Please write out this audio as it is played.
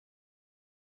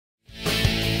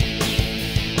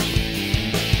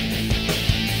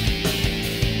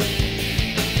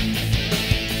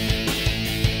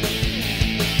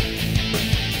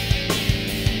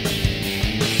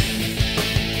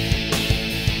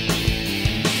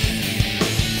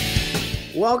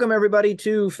Welcome, everybody,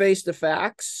 to Face the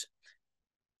Facts.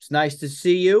 It's nice to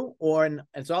see you, and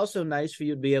it's also nice for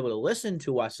you to be able to listen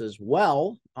to us as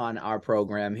well on our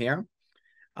program here.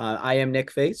 I am Nick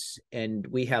Face, and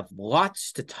we have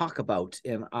lots to talk about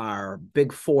in our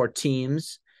big four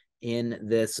teams in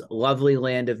this lovely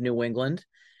land of New England.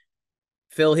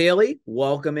 Phil Healy,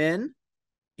 welcome in.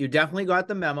 You definitely got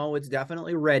the memo. It's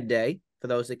definitely Red Day. For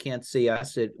those that can't see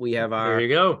us, we have our, there you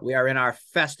go. We are in our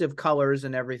festive colors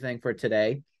and everything for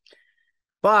today.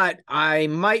 But I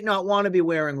might not want to be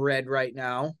wearing red right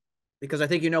now because I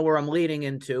think you know where I'm leading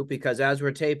into, because as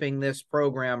we're taping this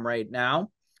program right now,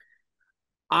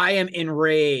 I am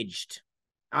enraged.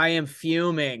 I am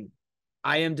fuming.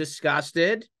 I am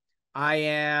disgusted. I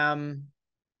didn't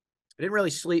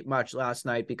really sleep much last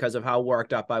night because of how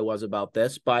worked up I was about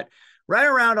this, but right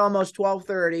around almost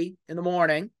 12:30 in the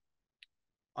morning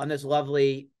on this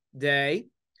lovely day,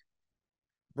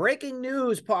 breaking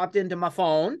news popped into my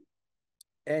phone,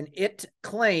 and it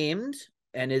claimed,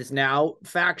 and is now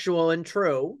factual and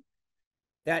true,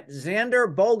 that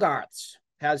Xander Bogaerts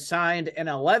has signed an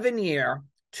 11-year,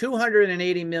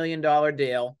 $280 million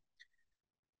deal.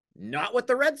 Not with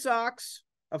the Red Sox.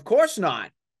 Of course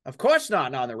not. Of course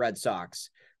not on the Red Sox.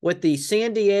 With the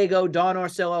San Diego Don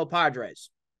Orsillo Padres.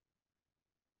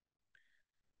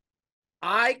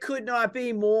 I could not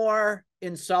be more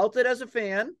insulted as a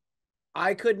fan.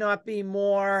 I could not be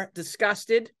more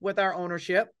disgusted with our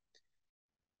ownership.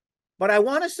 But I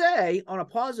want to say, on a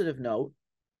positive note,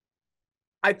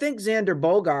 I think Xander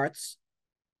Bogaerts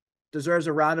deserves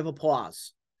a round of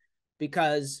applause,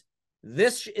 because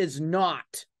this is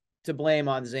not to blame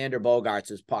on Xander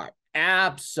Bogaerts' part.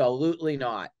 Absolutely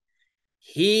not.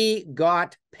 He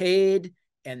got paid,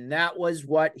 and that was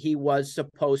what he was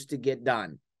supposed to get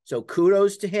done. So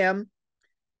kudos to him.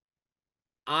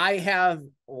 I have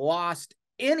lost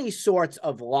any sorts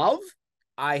of love.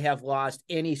 I have lost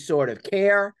any sort of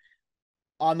care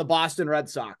on the Boston Red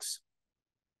Sox.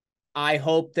 I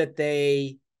hope that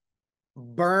they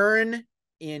burn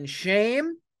in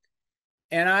shame,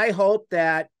 and I hope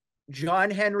that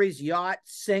John Henry's yacht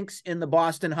sinks in the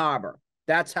Boston Harbor.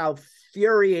 That's how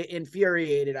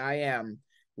infuriated I am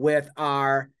with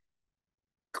our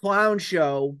clown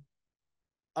show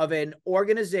of an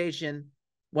organization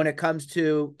when it comes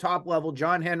to top level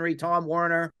John Henry, Tom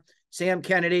Werner, Sam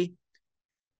Kennedy,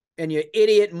 and your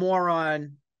idiot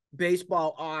moron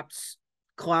baseball ops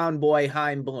clown boy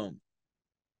Chaim Bloom.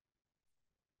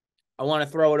 I want to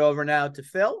throw it over now to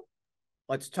Phil.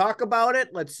 Let's talk about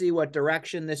it. Let's see what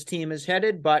direction this team is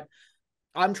headed. But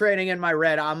I'm trading in my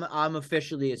red. I'm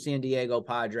officially a San Diego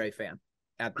Padre fan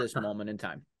at this moment in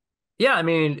time. Yeah, I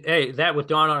mean, hey, that with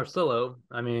Don Orsillo,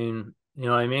 I mean, you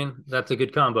know what I mean? That's a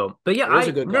good combo. But yeah, it is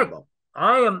a good combo.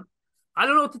 I don't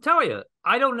know what to tell you.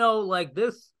 I don't know, like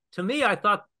this, to me, I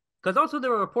thought, because also there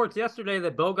were reports yesterday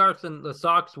that Bogaerts and the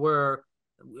Sox were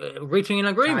reaching an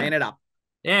agreement. Tying it up.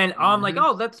 And I'm like,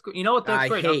 oh, that's, you know what, that's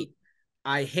great.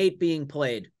 I hate being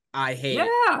played. I hate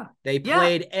it. They Yeah.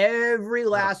 played every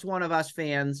last one of us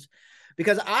fans,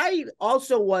 because I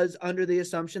also was under the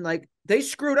assumption, like, they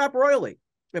screwed up royally.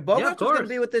 If Bogaerts was going to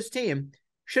be with this team,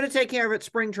 should have taken care of it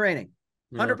spring training.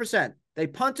 100%. They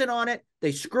punted on it.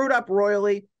 They screwed up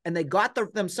royally, and they got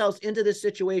themselves into this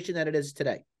situation that it is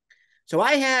today. So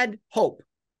I had hope.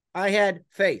 I had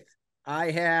faith.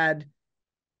 I had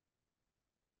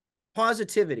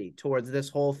positivity towards this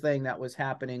whole thing that was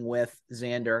happening with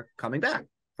Xander coming back.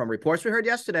 From reports we heard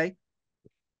yesterday,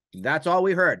 that's all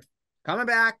we heard. Coming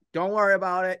back, don't worry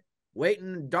about it. Wait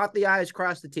and dot the I's,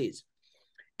 cross the T's.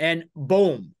 And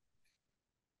boom.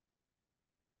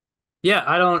 Yeah,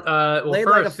 I don't played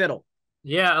like a fiddle.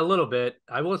 Yeah, a little bit.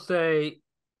 I will say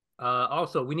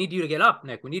also, we need you to get up,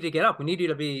 Nick. We need to get up. We need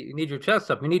your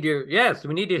chest up. We need you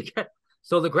to get,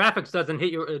 so the graphics don't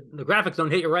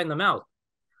hit you right in the mouth.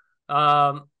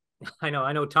 I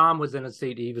know Tom was in a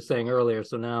seat, he was saying earlier,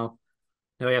 so now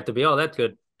we have to be, that's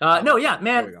good. No, yeah,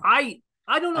 man, I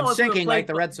don't know. I'm sinking like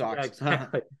the Red Sox. Yeah,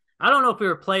 exactly. I don't know if we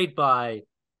were played by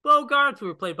Bogaerts, we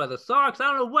were played by the Sox. I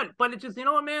don't know what, but it's just, you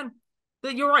know what, man?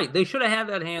 You're right. They should have had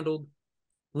that handled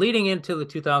leading into the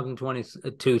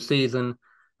 2022 season.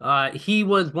 He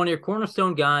was one of your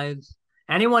cornerstone guys.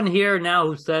 Anyone here now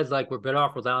who says, like, we're better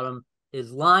off without him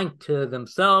is lying to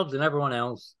themselves and everyone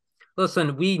else.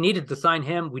 Listen, we needed to sign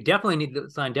him. We definitely need to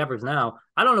sign Devers now.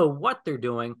 I don't know what they're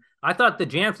doing. I thought the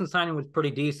Jansen signing was pretty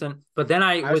decent, but then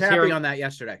I was happy on that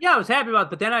yesterday. Yeah, I was happy about it,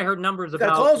 but then I heard numbers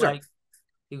about closer. Like,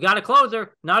 you got a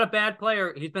closer, not a bad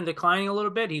player. He's been declining a little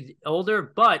bit. He's older,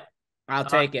 but I'll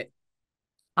take it.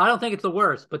 I don't think it's the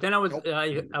worst. But then I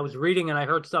was reading and I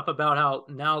heard stuff about how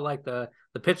now, like, the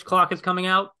pitch clock is coming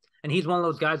out, and he's one of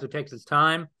those guys who takes his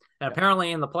time. And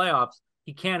apparently in the playoffs,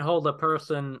 he can't hold a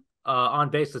person on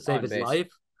base to save his life.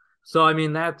 So I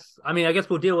mean, I guess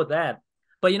we'll deal with that.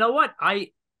 But you know what?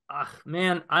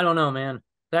 Man, I don't know, man.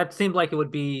 That seemed like it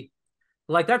would be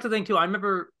like that's the thing too. I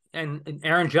remember, and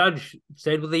Aaron Judge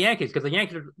stayed with the Yankees because the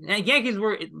Yankees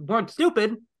weren't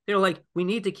stupid. They were like, we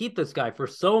need to keep this guy for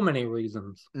so many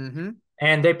reasons,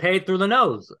 and they paid through the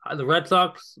nose. The Red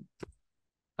Sox,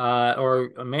 or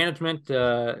management,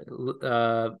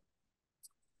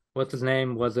 what's his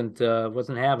name, wasn't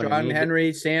having John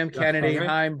Henry, Sam Kennedy,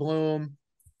 Chaim Bloom.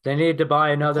 They needed to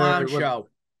buy another show.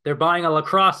 They're buying a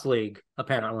lacrosse league,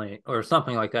 apparently, or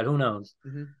something like that. Who knows?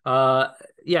 I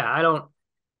don't.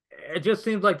 It just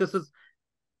seems like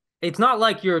it's not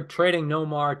like you're trading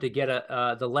Nomar to get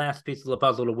the last piece of the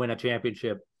puzzle to win a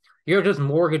championship. You're just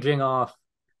mortgaging off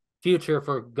future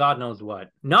for God knows what.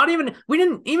 We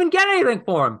didn't even get anything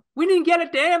for him. We didn't get a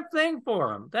damn thing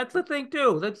for him. That's the thing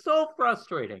too. That's so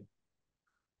frustrating.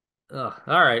 Ugh.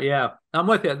 All right, yeah. I'm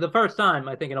with you. The first time,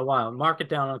 I think, in a while. Mark it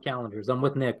down on calendars. I'm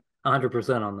with Nick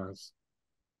 100% on this.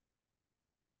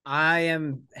 I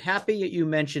am happy that you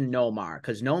mentioned Nomar,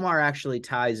 because Nomar actually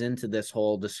ties into this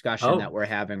whole discussion that we're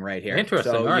having right here.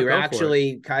 Interesting. So you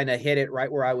actually kind of hit it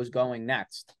right where I was going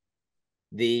next.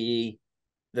 The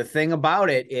thing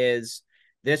about it is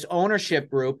this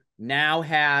ownership group now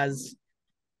has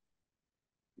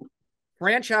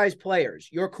franchise players,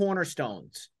 your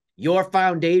cornerstones, your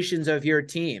foundations of your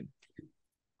team.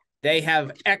 They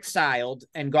have exiled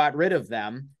and got rid of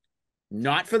them,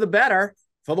 not for the better,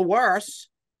 for the worse.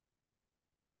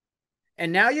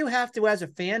 And now you have to, as a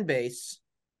fan base,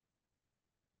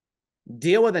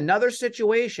 deal with another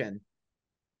situation,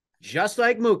 just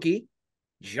like Mookie,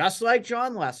 just like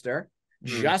John Lester,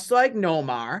 just like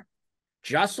Nomar,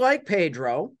 just like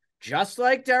Pedro, just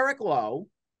like Derek Lowe.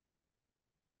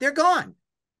 They're gone.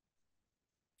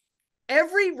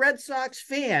 Every Red Sox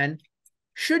fan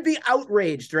should be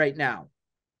outraged right now.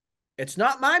 It's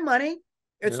not my money.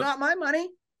 It's not my money.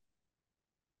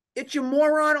 It's your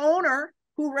moron owner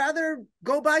who rather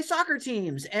go buy soccer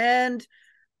teams and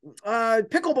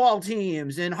pickleball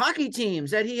teams and hockey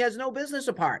teams that he has no business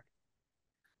apart.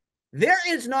 There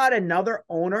is not another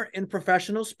owner in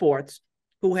professional sports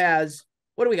who has,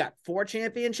 what do we got? 4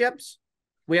 championships?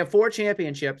 We have 4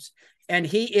 championships, and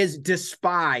he is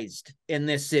despised in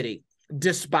this city.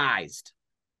 Despised.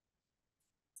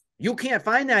 You can't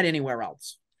find that anywhere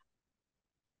else.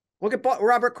 Look at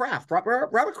Robert Kraft.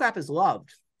 Robert Kraft is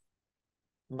loved.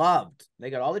 Loved. They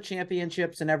got all the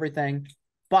championships and everything,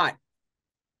 but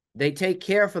they take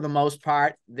care, for the most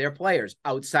part, their players,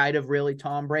 outside of really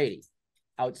Tom Brady.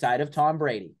 Outside of Tom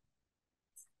Brady.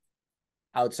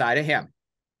 Outside of him.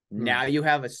 Now you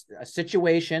have a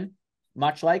situation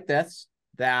much like this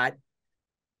that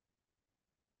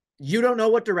you don't know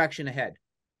what direction ahead.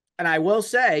 And I will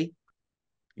say,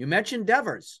 you mentioned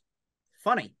Devers.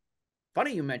 Funny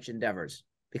you mentioned Devers,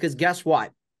 because guess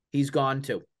what? He's gone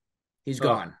too. He's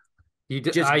gone.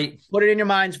 Put it in your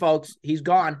minds, folks. He's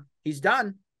gone. He's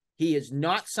done. He is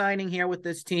not signing here with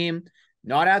this team.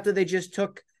 Not after they just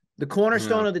took the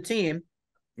cornerstone of the team.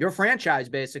 Your franchise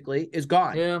basically is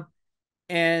gone. Yeah.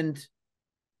 And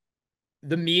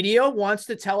the media wants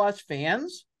to tell us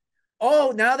fans,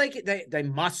 oh, now they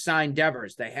must sign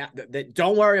Devers.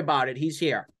 Don't worry about it. He's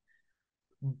here.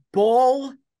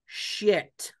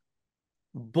 Bullshit.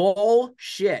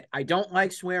 I don't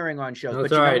like swearing on shows,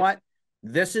 but you know what?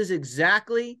 This is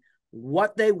exactly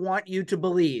what they want you to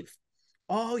believe.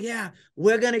 Oh, yeah,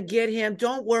 we're going to get him.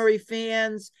 Don't worry,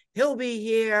 fans. He'll be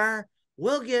here.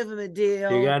 We'll give him a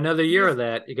deal. You got another year of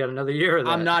that.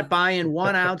 I'm not buying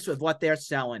 1 ounce of what they're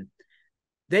selling.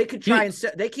 They could try and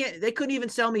they couldn't even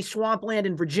sell me swampland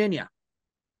in Virginia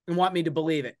and want me to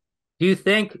believe it. Do you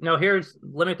think, let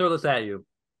me throw this at you.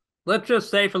 Let's just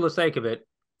say, for the sake of it,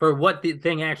 for what the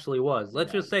thing actually was,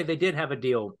 let's just say they did have a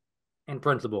deal in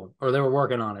principle, or they were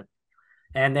working on it.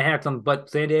 And they had but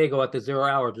San Diego at the 0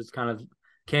 hour just kind of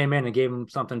came in and gave them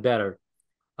something better.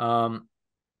 But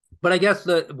I guess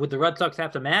would the Red Sox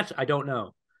have to match? I don't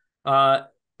know.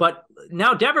 But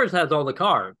now Devers has all the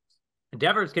cards.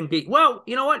 Devers can be, well,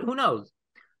 you know what? Who knows?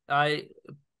 I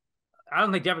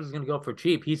don't think Devers is going to go for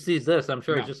cheap. He sees this. I'm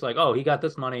sure he's just like, oh, he got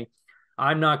this money.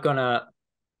 I'm not going to.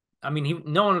 I mean,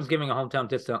 no one was giving a hometown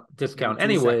discount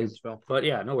anyways. But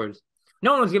yeah, no worries.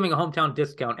 No one was giving a hometown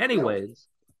discount anyways.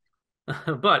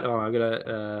 But, I'm going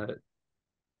to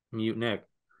mute Nick.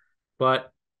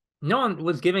 But no one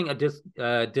was giving a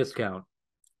discount.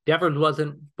 Devers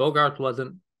wasn't. Bogarts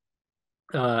wasn't.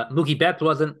 Mookie Betts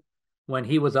wasn't when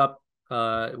he was up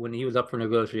for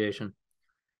negotiation.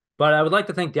 But I would like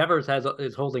to think Devers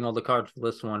is holding all the cards for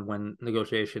this one when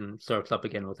negotiation starts up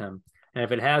again with him. And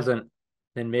if it hasn't,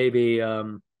 then maybe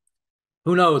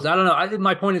who knows? I don't know. I think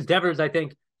my point is Devers. I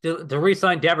think to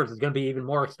re-sign Devers is going to be even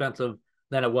more expensive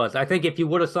than it was. I think if you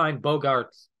would have signed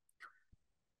Bogarts,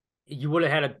 you would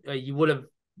have had you would have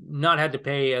not had to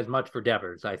pay as much for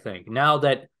Devers. I think now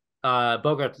that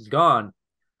Bogarts is gone,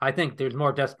 I think there's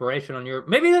more desperation on your.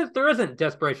 Maybe there isn't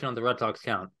desperation on the Red Sox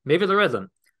count. Maybe there isn't.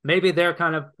 Maybe they're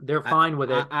fine with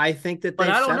it. I think that but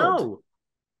they've I don't settled. know.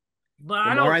 But The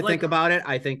I more don't I like. think about it,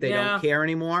 I think they don't care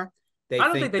anymore. I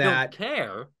don't think they don't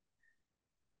care.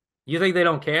 You think they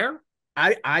don't care?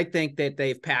 I think that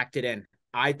they've packed it in.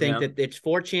 I think that it's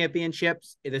 4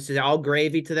 championships. This is all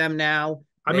gravy to them now.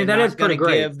 I mean, that is pretty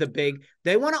great.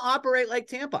 They want to operate like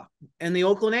Tampa and the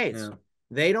Oakland A's. Yeah.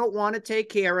 They don't want to take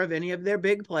care of any of their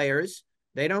big players.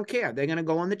 They don't care. They're going to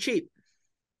go on the cheap.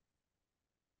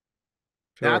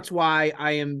 Sure. That's why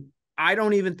I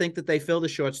don't even think that they fill the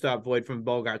shortstop void from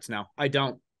Bogarts now. I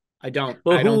don't.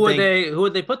 Well, who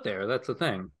would they put there? That's the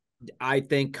thing. I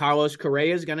think Carlos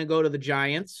Correa is going to go to the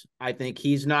Giants. I think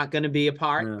he's not going to be a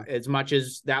part as much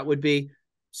as that would be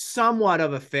somewhat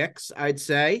of a fix, I'd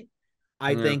say.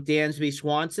 I think Dansby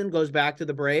Swanson goes back to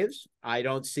the Braves. I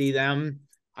don't see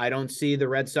the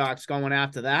Red Sox going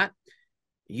after that.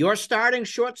 Your starting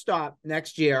shortstop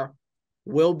next year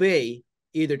will be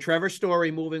either Trevor Story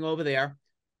moving over there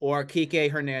or Kike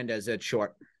Hernandez at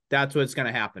short. That's what's going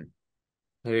to happen.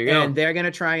 There you go. And they're going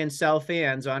to try and sell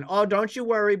fans on, oh, don't you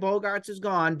worry, Bogarts is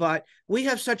gone, but we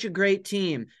have such a great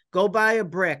team. Go buy a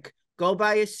brick. Go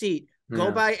buy a seat. Go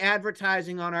buy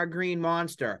advertising on our green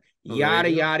monster. Yada,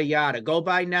 yada, yada. Go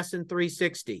buy Nesson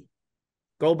 360.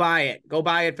 Go buy it. Go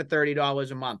buy it for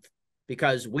 $30 a month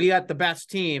because we got the best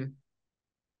team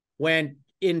when,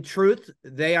 in truth,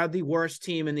 they are the worst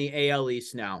team in the AL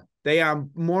East now. They are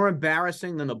more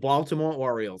embarrassing than the Baltimore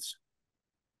Orioles.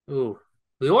 Ooh.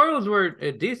 The Orioles were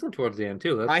decent towards the end,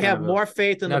 too. I have more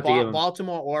faith in the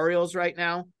Baltimore Orioles right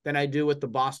now than I do with the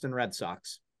Boston Red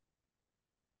Sox.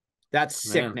 That's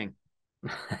sickening.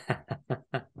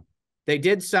 They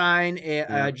did sign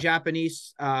a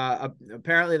Japanese,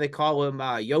 apparently they call him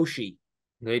Yoshi.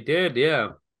 They did, yeah.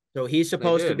 So he's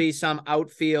supposed to be some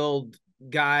outfield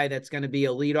guy that's going to be a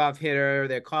leadoff hitter.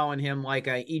 They're calling him like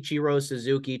a Ichiro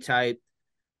Suzuki type.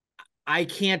 I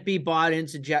can't be bought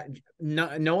into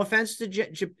no offense to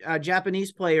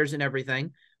Japanese players and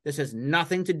everything. This has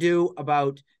nothing to do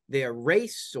about their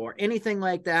race or anything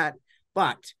like that.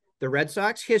 But the Red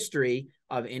Sox history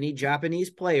of any Japanese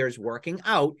players working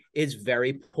out is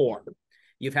very poor.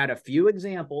 You've had a few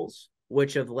examples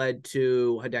which have led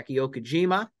to Hideki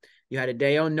Okajima. You had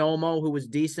Hideo Nomo, who was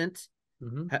decent.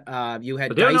 Mm-hmm. You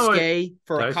had Daisuke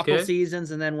for a couple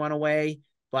seasons and then went away.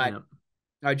 But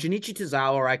Junichi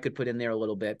Tozawa I could put in there a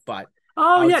little bit, but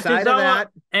outside of that,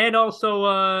 and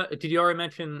also did you already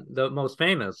mention the most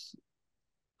famous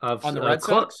of on the Red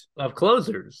Sox of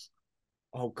closers?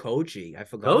 Oh, Koji. I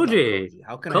forgot about Koji.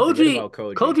 How can I forget about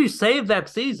Koji? Koji saved that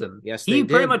season. Yes, he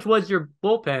pretty much was your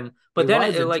bullpen, but then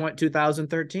it like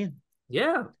 2013.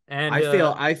 Yeah, and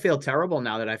I feel terrible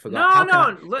now that I forgot.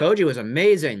 Koji was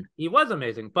amazing. He was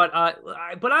amazing, but I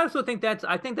also think that's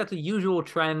a usual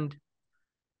trend.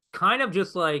 Kind of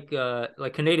just like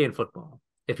Canadian football,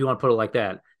 if you want to put it like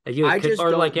that. I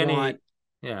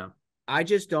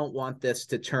just don't want this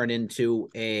to turn into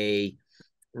a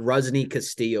Rusney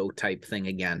Castillo type thing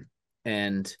again.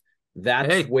 And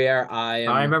that's where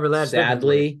I remember that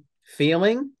sadly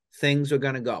feeling things are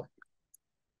going to go.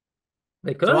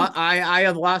 They could. So I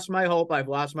have lost my hope. I've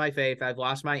lost my faith. I've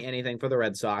lost my anything for the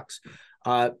Red Sox.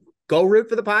 Go root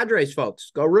for the Padres,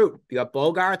 folks. Go root. You got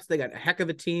Bogarts. They got a heck of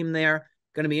a team there.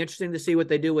 Going to be interesting to see what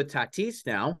they do with Tatis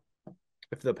now.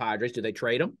 If the Padres, do they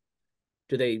trade him?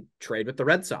 Do they trade with the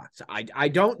Red Sox? I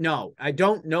don't know. I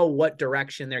don't know what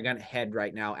direction they're going to head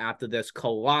right now after this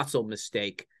colossal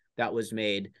mistake that was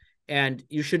made. And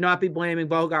you should not be blaming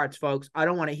Bogarts, folks. I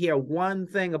don't want to hear one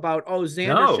thing about,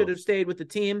 Xander should have stayed with the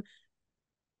team.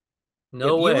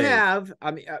 No way. You have,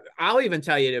 I'll even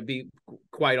tell you to be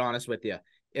quite honest with you.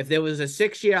 If there was a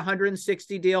 6-year,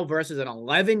 160 deal versus an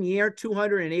 11-year,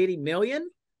 280 million,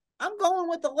 I'm going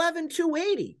with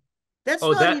 11,280. That's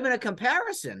not even a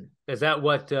comparison. Is that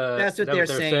what? That's what they're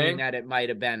saying. That it might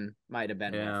have been.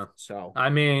 Yeah. With, so I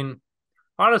mean,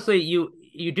 honestly,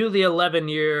 you do the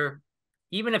 11-year,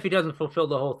 even if he doesn't fulfill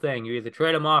the whole thing, you either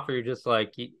trade him off or you're just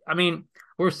like, I mean,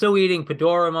 we're still eating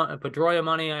Pedroia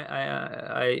money,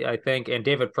 I think, and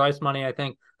David Price money, I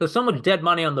think. There's so much dead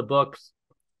money on the books.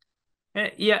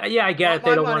 Yeah, I get it.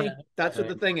 They don't want to. That's what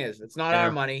the thing is. It's not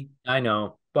our money. I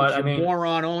know, but it's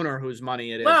moron owner whose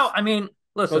money it is. Well, I mean,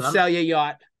 listen, go sell your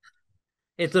yacht.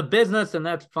 it's a business, and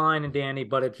that's fine and dandy,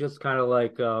 but it's just kind of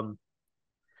like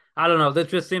I don't know. This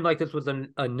just seemed like this was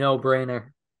a no-brainer.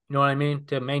 You know what I mean?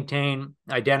 To maintain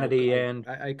identity and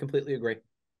I completely agree.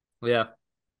 yeah,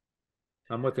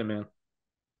 I'm with you, man.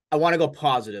 I want to go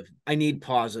positive. I need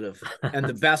positive. And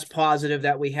the best positive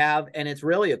that we have, and it's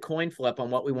really a coin flip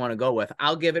on what we want to go with.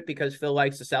 I'll give it because Phil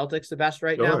likes the Celtics the best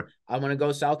right now. I want to go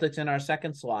Celtics in our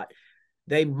second slot.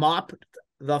 They mopped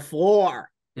the floor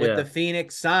with the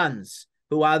Phoenix Suns,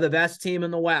 who are the best team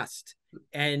in the West.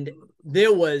 And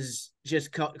there was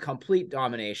just complete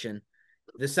domination.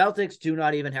 The Celtics do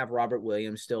not even have Robert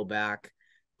Williams still back.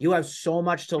 You have so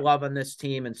much to love on this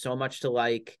team and so much to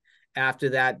like. After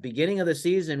that beginning of the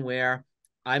season where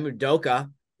Udoka,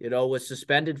 was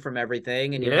suspended from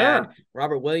everything, and you had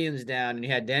Robert Williams down, and you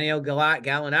had Daniel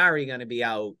Gallinari going to be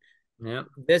out. Yeah,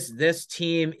 this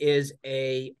team is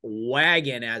a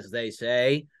wagon, as they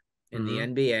say in the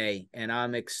NBA, and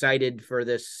I'm excited for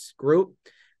this group.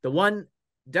 The one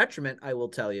detriment I will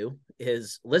tell you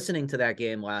is listening to that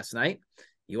game last night.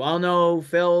 You all know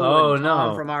Phil and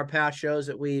Tom from our past shows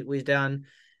that we've done.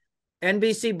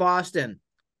 NBC Boston.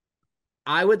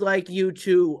 I would like you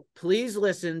to please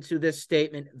listen to this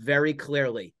statement very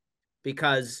clearly,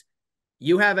 because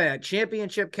you have a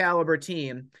championship caliber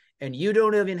team and you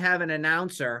don't even have an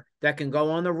announcer that can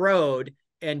go on the road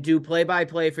and do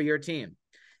play-by-play for your team.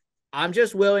 I'm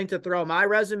just willing to throw my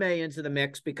resume into the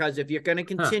mix, because if you're going to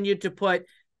continue to put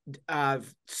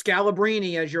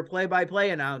Scalabrini as your play-by-play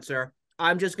announcer,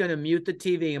 I'm just going to mute the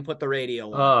TV and put the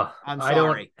radio on. I'm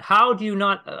sorry. How do you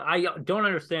not? I don't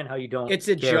understand how you don't. It's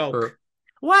a joke.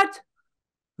 What?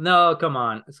 No, come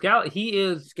on.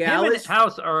 Him and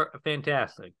House are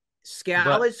fantastic.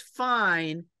 Scal is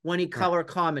fine when he color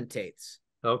commentates.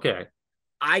 Okay.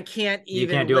 I can't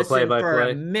even listen for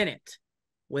a minute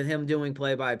with him doing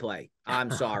play-by-play. I'm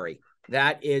sorry.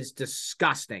 That is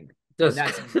disgusting. That's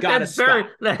gotta stop.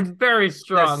 That's very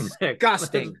strong.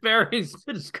 Disgusting. That's very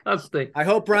disgusting. I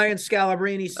hope Brian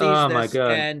Scalabrine sees this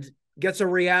and gets a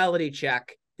reality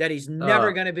check that he's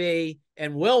never going to be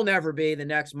and will never be the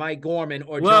next Mike Gorman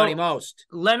or Johnny Most.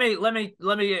 Let me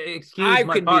excuse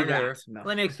my partner.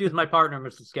 Let me excuse my partner,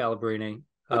 Mr. Scalabrine.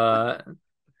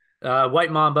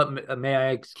 White Mamba, may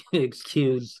I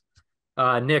excuse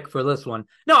Nick for this one?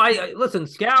 No, I listen,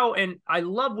 Scal, and I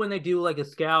love when they do like a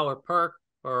Scal or Perk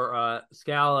or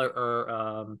Scal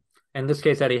or in this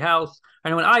case Eddie House.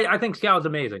 And I think Scal is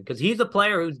amazing because he's a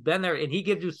player who's been there and he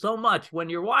gives you so much when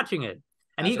you're watching it.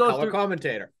 And he goes through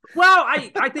commentator. Well,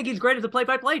 I think he's great as a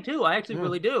play-by-play too. I actually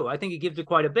really do. I think he gives you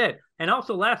quite a bit. And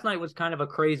also last night was kind of a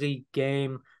crazy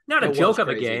game. Not a joke of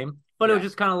a game, but it was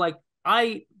just kind of like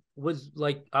I was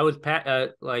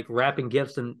wrapping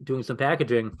gifts and doing some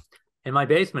packaging in my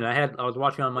basement. I was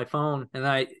watching on my phone, and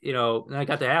I got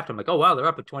to halftime. I'm like, oh wow, they're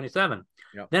up at 27.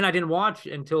 Yep. Then I didn't watch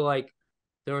until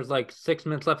there was 6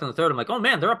 minutes left in the third. I'm like, oh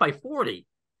man, they're up by 40.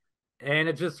 And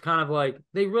it's just kind of like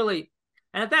they really.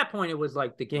 And at that point, it was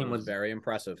like the game was very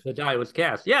impressive. The die was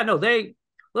cast. Yeah, no, they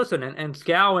listen, and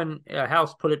Scal and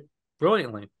House put it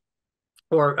brilliantly,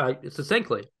 or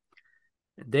succinctly.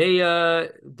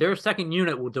 Their second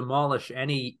unit will demolish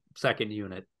any second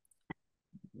unit.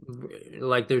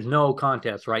 Like there's no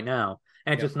contest right now,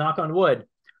 and just knock on wood,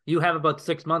 you have about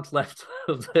 6 months left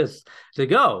of this to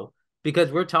go,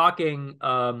 because we're talking,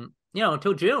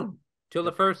 until June, till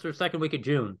the first or second week of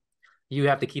June, you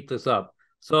have to keep this up.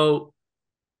 So.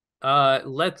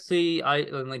 Let's see.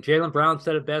 Jaylen Brown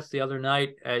said it best the other night.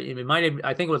 I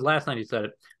think it was last night he said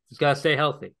it. He's got to stay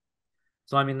healthy.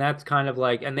 So I mean, that's kind of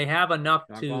and they have enough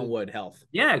knock on wood, health.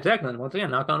 Yeah, exactly. And once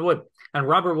again, knock on wood. And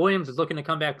Robert Williams is looking to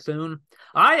come back soon.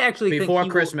 I actually before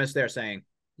Christmas, they're saying.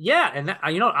 Yeah, and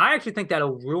I actually think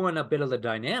that'll ruin a bit of the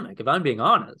dynamic. If I'm being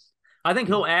honest, I think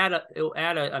he'll add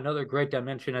another great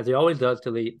dimension, as he always does,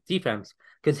 to the defense,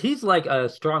 because he's like a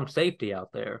strong safety out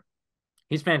there.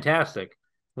 He's fantastic.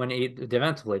 When he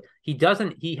defensively, he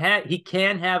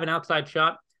can have an outside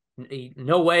shot.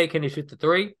 No way can he shoot the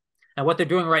three. And what they're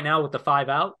doing right now with the 5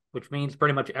 out, which means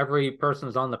pretty much every person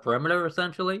is on the perimeter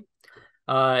essentially.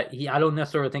 I don't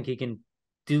necessarily think he can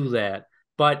do that,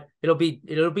 but it'll be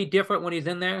different when he's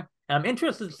in there. And I'm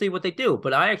interested to see what they do,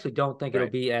 but I actually don't think it'll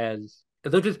be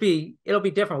it'll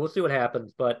be different. We'll see what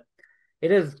happens, but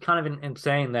it is kind of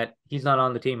insane that he's not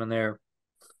on the team and they're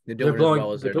blowing as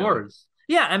well as the doors.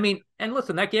 Yeah, I mean, and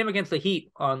listen, that game against the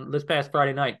Heat on this past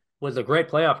Friday night was a great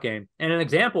playoff game and an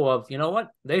example of, you know what,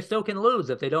 they still can lose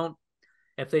if they don't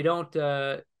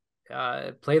play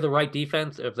the right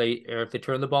defense, if they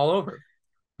turn the ball over.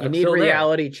 You need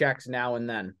reality checks now and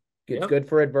then. It's good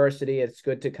for adversity. It's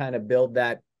good to kind of build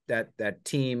that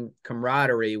team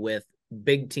camaraderie with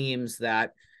big teams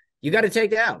that you got to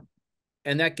take down.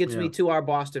 And that gets me Yeah. to our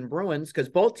Boston Bruins, because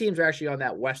both teams are actually on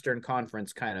that Western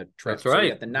Conference kind of trip. That's So we right.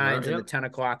 got the 9s and Yep. the 10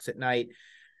 o'clocks at night.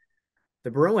 The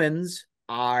Bruins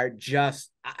are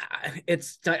just,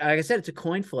 it's like I said, it's a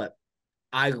coin flip.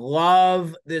 I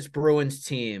love this Bruins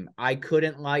team. I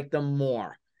couldn't like them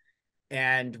more.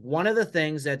 And one of the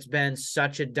things that's been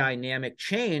such a dynamic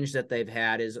change that they've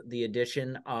had is the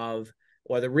addition of,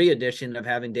 or the re-addition of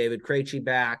having David Krejci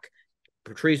back,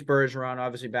 Patrice Bergeron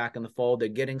obviously back in the fold. They're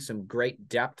getting some great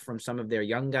depth from some of their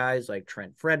young guys like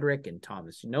Trent Frederick and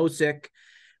Thomas Nosek.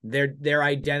 They're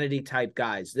identity type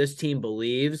guys. This team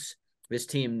believes. This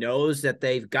team knows that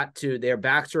they've got to, their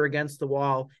backs are against the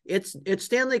wall. It's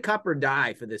Stanley Cup or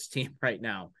die for this team right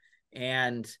now.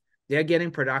 And they're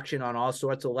getting production on all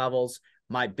sorts of levels.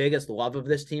 My biggest love of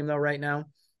this team, though, right now,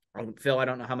 Phil, I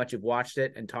don't know how much you've watched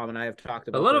it, and Tom and I have talked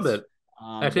about A little this. bit.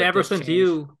 Actually, ever since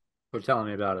you were telling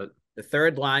me about it. The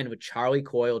third line with Charlie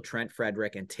Coyle, Trent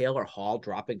Frederick, and Taylor Hall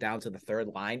dropping down to the third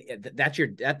line. That's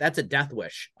a death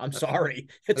wish. I'm sorry.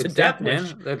 It's a death wish.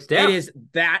 Man. That's depth. It is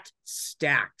that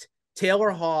stacked.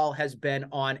 Taylor Hall has been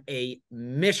on a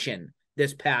mission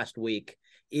this past week,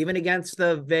 even against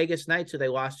the Vegas Knights, who they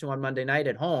lost to on Monday night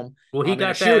at home. Well, he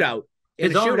got a shootout.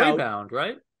 His own rebound,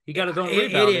 right? He got his own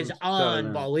rebound. It is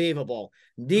unbelievable.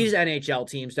 These NHL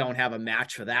teams don't have a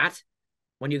match for that.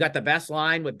 When you got the best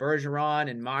line with Bergeron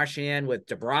and Marchand with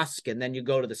DeBrusque, and then you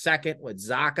go to the second with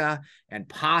Zacha and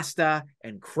Pasta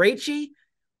and Krejci.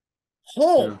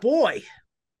 Oh boy.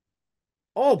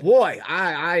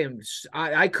 I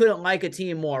couldn't like a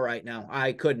team more right now.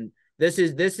 I couldn't. This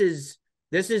is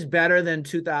better than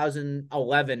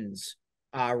 2011's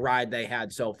ride they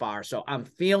had so far. So I'm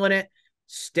feeling it.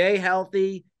 Stay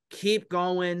healthy, keep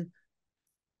going.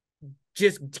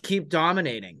 Just keep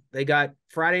dominating. They got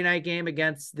Friday night game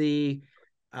against the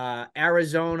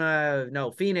Phoenix.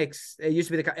 It used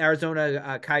to be the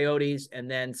Arizona Coyotes,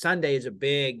 and then Sunday is a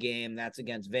big game. That's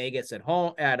against Vegas at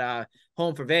home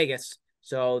for Vegas.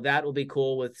 So that will be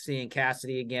cool with seeing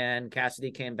Cassidy again.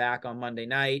 Cassidy came back on Monday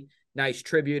night. Nice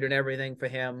tribute and everything for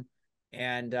him.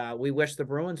 And we wish the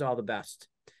Bruins all the best.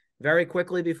 Very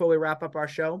quickly before we wrap up our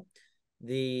show,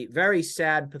 the very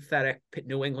sad, pathetic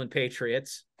New England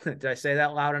Patriots, did I say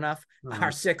that loud enough?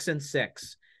 Are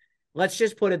 6-6. Let's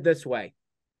just put it this way.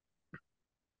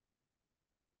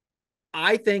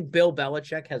 I think Bill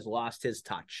Belichick has lost his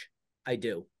touch. I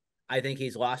do. I think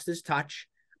he's lost his touch.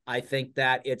 I think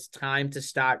that it's time to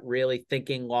start really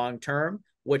thinking long-term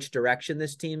which direction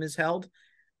this team is held.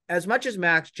 As much as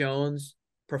Max Jones,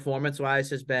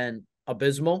 performance-wise, has been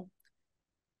abysmal,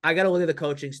 I got to look at the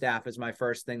coaching staff as my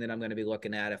first thing that I'm going to be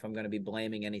looking at if I'm going to be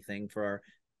blaming anything for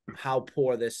how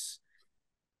poor this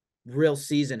real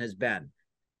season has been.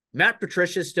 Matt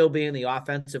Patricia still being the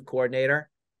offensive coordinator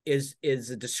is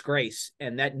a disgrace,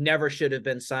 and that never should have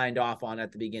been signed off on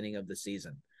at the beginning of the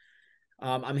season.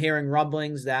 I'm hearing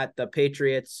rumblings that the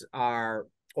Patriots are,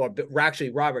 or actually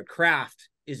Robert Kraft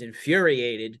is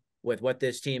infuriated with what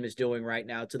this team is doing right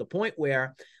now, to the point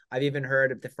where I've even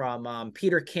heard from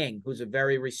Peter King, who's a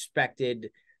very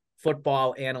respected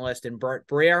football analyst, and Burt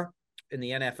Breer in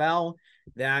the NFL,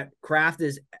 that Kraft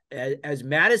is as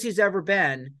mad as he's ever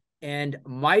been and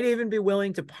might even be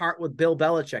willing to part with Bill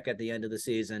Belichick at the end of the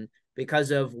season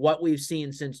because of what we've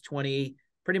seen since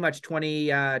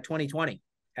 2020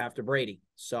 after Brady.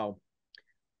 So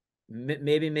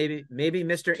maybe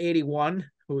Mr. 81,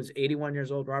 who's 81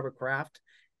 years old, Robert Kraft,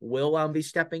 will be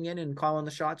stepping in and calling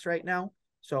the shots right now.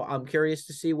 So I'm curious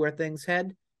to see where things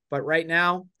head. But right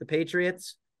now, the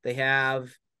Patriots, they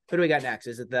have, who do we got next?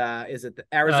 Is it the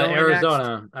Arizona?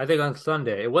 Arizona. Next? I think on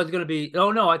Sunday. It was going to be.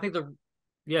 Oh no, I think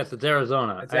yes, it's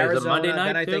Arizona. It's Arizona. Is it Monday night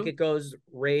then I too? think it goes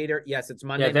Raider. Yes, it's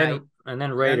Monday night. And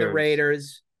then Raiders. Then the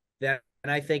Raiders. Then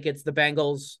I think it's the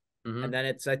Bengals. Mm-hmm. And then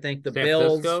it's the San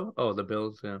Bills. Francisco? Oh, the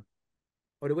Bills. Yeah.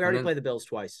 Or did we already play the Bills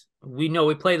twice? We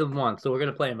played them once, so we're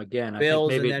gonna play them again.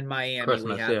 Bills, I think maybe and then Miami.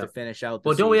 Christmas, we have to finish out.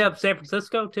 Well, don't we have San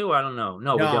Francisco too? I don't know.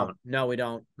 No, we don't. No, we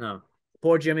don't. No.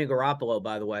 Poor Jimmy Garoppolo,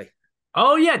 by the way.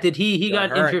 Oh yeah, did he got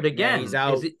hurt. injured again? Yeah, he's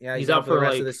out. He's out for the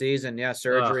rest of the season. Yeah,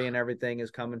 surgery and everything is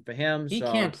coming for him. He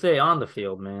can't stay on the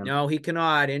field, man. No, he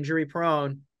cannot. Injury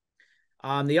prone.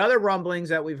 The other rumblings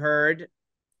that we've heard.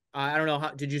 I don't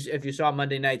know if you saw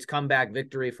Monday night's comeback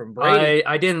victory from Brady.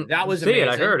 I didn't. That was see amazing. it.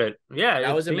 I heard it. Yeah,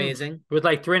 that was amazing. With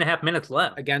like 3.5 minutes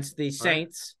left against the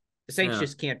Saints. Right? The Saints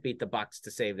just can't beat the Bucks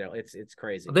to save their. It's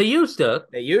crazy. They used to,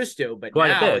 but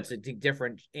now it's a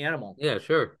different animal. Yeah,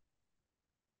 sure.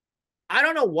 I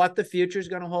don't know what the future is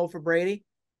going to hold for Brady.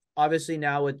 Obviously,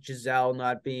 now with Giselle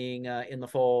not being in the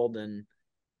fold and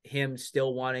him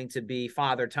still wanting to be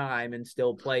father time and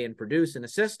still play and produce in a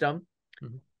system.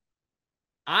 Mm-hmm.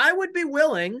 I would be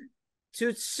willing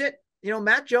to sit.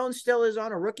 Matt Jones still is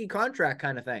on a rookie contract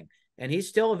kind of thing, and he's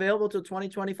still available till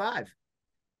 2025.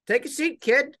 Take a seat,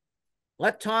 kid.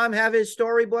 Let Tom have his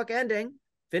storybook ending,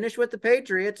 finish with the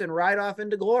Patriots, and ride off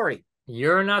into glory.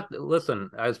 You're not, listen,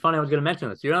 it's funny, I was going to mention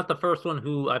this. You're not the first one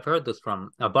who I've heard this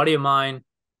from. A buddy of mine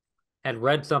had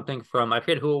read something from, I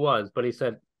forget who it was, but he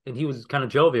said, and he was kind of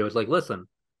jovial. He was like, listen,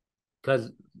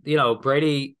 because,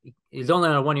 Brady is only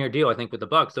on a 1-year deal, I think, with the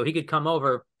Bucs, so he could come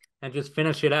over and just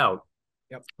finish it out.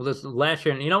 Yep. Well, this last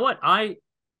year, and you know what?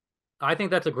 I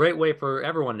think that's a great way for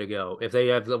everyone to go. If they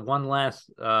have the one last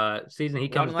season, he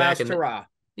comes back and hurrah.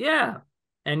 Yeah.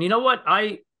 And you know what?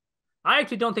 I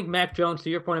actually don't think Mac Jones, to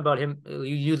your point about him,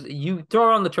 you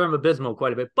throw on the term abysmal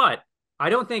quite a bit, but I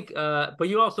don't think but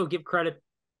you also give credit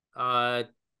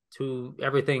to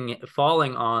everything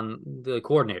falling on the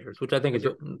coordinators, which I think is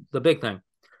the big thing.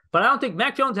 But I don't think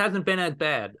Mac Jones hasn't been as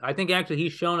bad. I think actually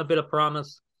he's shown a bit of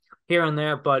promise here and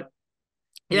there, but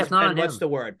yeah, it's not on him. What's the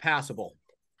word? Passable.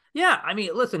 Yeah, I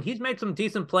mean, listen, he's made some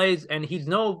decent plays, and he's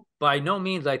by no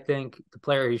means, I think, the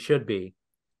player he should be.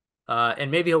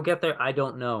 And maybe he'll get there. I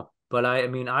don't know. But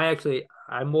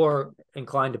I'm more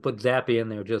inclined to put Zappy in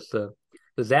there just the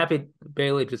Zappy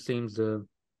Bailey just seems to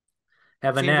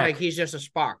have a knack. Like he's just a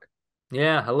spark.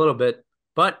 Yeah, a little bit.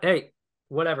 But hey,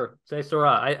 whatever. Say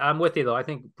Sarah. I'm with you though. I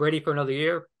think Brady for another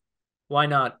year. Why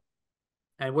not?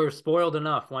 And we're spoiled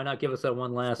enough. Why not give us that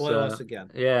one last? Spoil us again.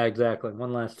 Yeah, exactly.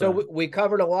 One last. So we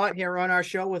covered a lot here on our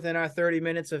show within our 30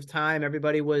 minutes of time.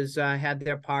 Everybody was had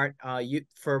their part.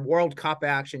 For World Cup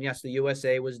action, yes, the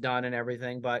USA was done and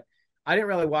everything, but I didn't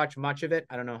really watch much of it.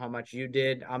 I don't know how much you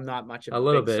did. I'm not much of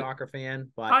a big soccer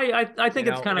fan, but I think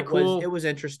it's kind of cool. It was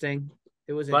interesting.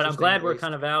 But I'm glad we're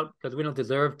kind of out because we don't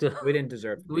deserve to. We didn't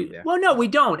deserve to be there. Well, no, we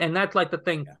don't, and that's like the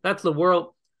thing. Yeah. That's the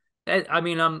world. I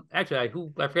mean, actually,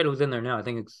 I forget who's in there now. I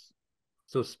think it's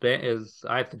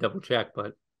I have to double check,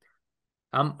 but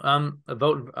I'm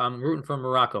rooting for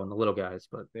Morocco and the little guys.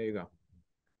 But there you go.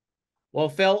 Well,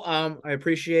 Phil, I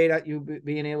appreciate you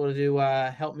being able to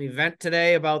help me vent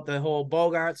today about the whole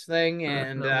Bogarts thing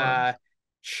and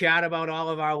chat about all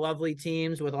of our lovely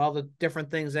teams with all the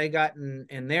different things they got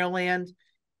in their land.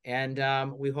 And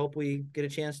we hope we get a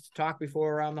chance to talk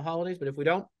before around the holidays. But if we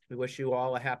don't, we wish you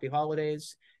all a happy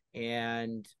holidays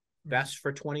and best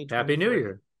for 2020. Happy New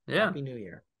Year. Yeah. Happy New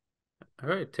Year. All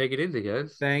right. Take it easy,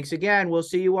 guys. Thanks again. We'll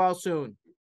see you all soon.